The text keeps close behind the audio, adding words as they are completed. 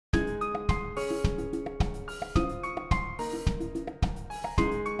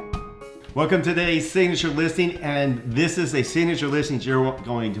Welcome to today's signature listing, and this is a signature listing that you're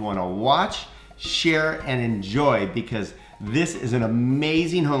going to want to watch, share, and enjoy because this is an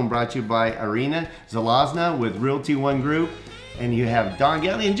amazing home brought to you by Irena, Zalozna with Realty One Group, and you have Don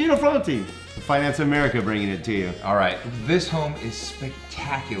Gelly and Gino Fronti, Finance America, bringing it to you. All right, this home is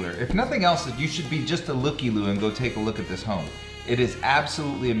spectacular. If nothing else, you should be just a looky-loo and go take a look at this home. It is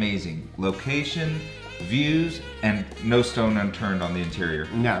absolutely amazing. Location, views, and no stone unturned on the interior.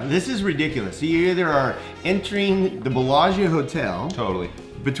 Now, this is ridiculous. So you either are entering the Bellagio Hotel. Totally.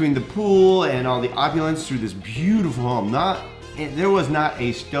 Between the pool and all the opulence through this beautiful home. There was not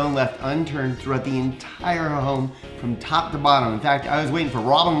a stone left unturned throughout the entire home from top to bottom. In fact, I was waiting for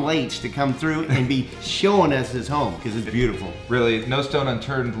Robin Leach to come through and be showing us his home because it's beautiful. Really, no stone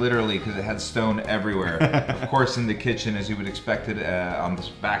unturned literally because it had stone everywhere. Of course in the kitchen, as you would expect it, on the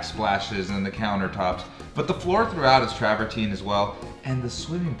backsplashes and the countertops. But the floor throughout is travertine as well. And the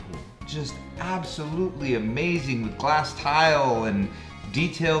swimming pool, just absolutely amazing with glass tile and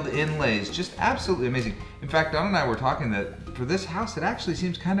detailed inlays, just absolutely amazing. In fact, Don and I were talking that for this house, it actually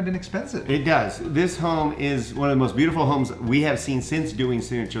seems kind of inexpensive. It does. This home is one of the most beautiful homes we have seen since doing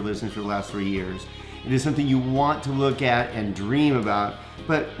signature listings for the last 3 years. It is something you want to look at and dream about,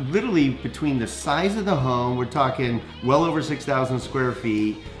 but literally between the size of the home, we're talking well over 6,000 square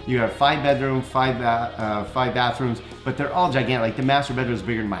feet. You have 5 bedrooms, 5 bathrooms, but they're all gigantic. Like the master bedroom is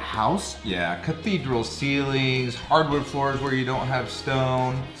bigger than my house. Yeah, cathedral ceilings, hardwood floors where you don't have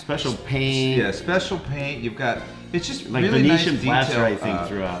stone. Special paint. Yeah, special paint. You've got, it's just like really Venetian nice plaster, detail, I think,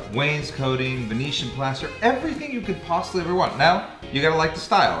 throughout. Wainscoting, Venetian plaster, everything you could possibly ever want. Now, you gotta like the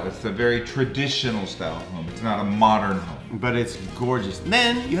style. It's a very traditional style home. It's not a modern home. But it's gorgeous.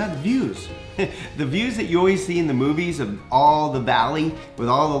 Then you have the views. The views that you always see in the movies of all the valley with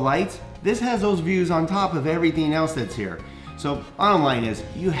all the lights, this has those views on top of everything else that's here. So bottom line is,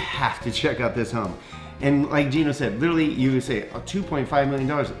 you have to check out this home. And like Gino said, literally you would say $2.5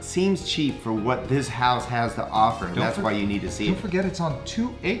 million seems cheap for what this house has to offer. And that's why you need to see it. Don't forget it's on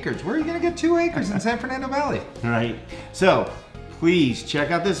 2 acres. Where are you gonna get 2 acres in San Fernando Valley? Right. So please check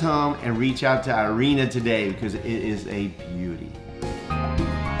out this home and reach out to Irena today because it is a beauty.